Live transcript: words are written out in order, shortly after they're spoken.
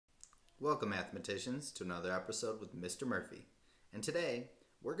Welcome, mathematicians, to another episode with Mr. Murphy. And today,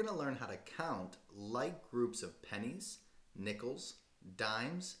 we're going to learn how to count like groups of pennies, nickels,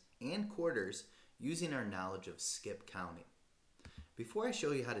 dimes, and quarters using our knowledge of skip counting. Before I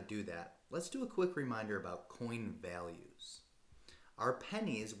show you how to do that, let's do a quick reminder about coin values. Our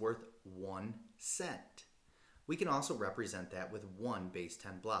penny is worth 1 cent. We can also represent that with 1 base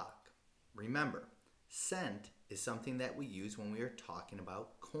 10 block. Remember, cent is something that we use when we are talking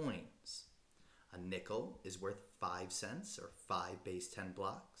about coins. A nickel is worth 5 cents or 5 base 10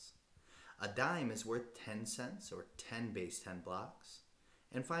 blocks. A dime is worth 10 cents or 10 base 10 blocks.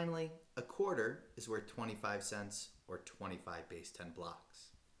 And finally, a quarter is worth 25 cents or 25 base 10 blocks.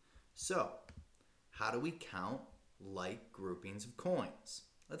 So, how do we count like groupings of coins?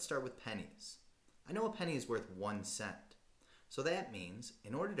 Let's start with pennies. I know a penny is worth 1 cent. So that means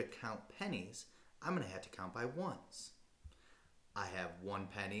in order to count pennies, I'm going to have to count by ones. I have 1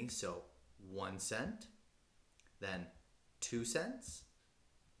 penny, so 1 cent, then 2 cents,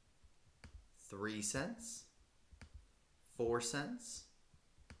 3 cents, 4 cents,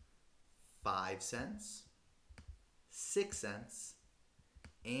 5 cents, 6 cents,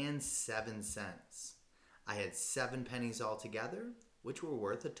 and 7 cents. I had 7 pennies altogether, which were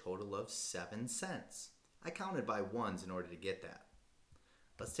worth a total of 7 cents. I counted by ones in order to get that.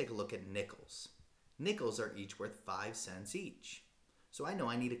 Let's take a look at nickels. Nickels are each worth 5 cents each. So I know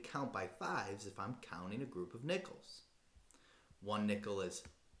I need to count by fives if I'm counting a group of nickels. 1 nickel is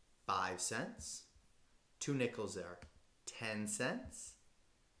 5 cents. 2 nickels are 10 cents.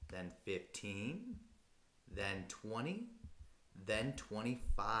 Then 15. Then 20. Then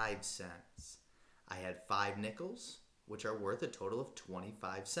 25 cents. I had 5 nickels, which are worth a total of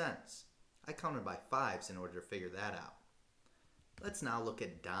 25 cents. I counted by fives in order to figure that out. Let's now look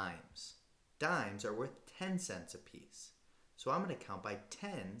at dimes. Dimes are worth 10 cents apiece. So I'm going to count by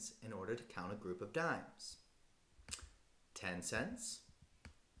tens in order to count a group of dimes. 10 cents,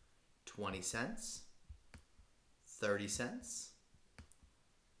 20 cents, 30 cents,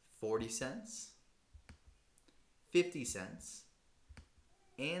 40 cents, 50 cents,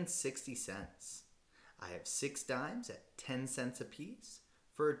 and 60 cents. I have 6 dimes at 10 cents apiece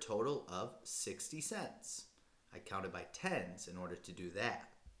for a total of 60 cents. I counted by tens in order to do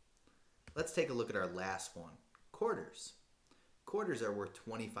that. Let's take a look at our last one, quarters. Quarters are worth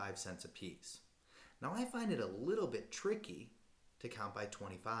 25 cents apiece. Now I find it a little bit tricky to count by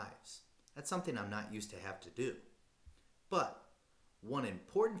 25s. That's something I'm not used to have to do. But one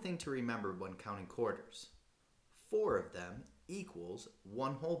important thing to remember when counting quarters, 4 of them equals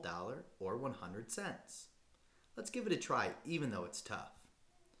 $1 whole or 100 cents. Let's give it a try even though it's tough.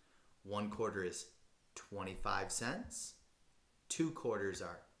 1 quarter is 25 cents. 2 quarters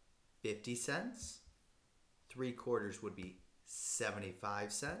are 50 cents. 3 quarters would be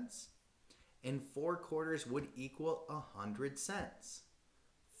 75 cents. And 4 quarters would equal 100 cents.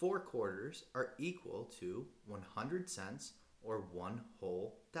 4 quarters are equal to 100 cents or $1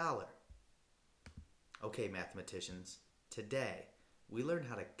 whole. Okay, mathematicians, today we learned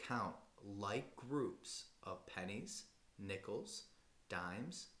how to count like groups of pennies, nickels,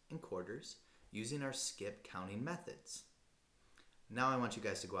 dimes, and quarters using our skip counting methods. Now I want you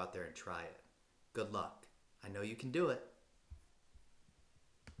guys to go out there and try it. Good luck. I know you can do it.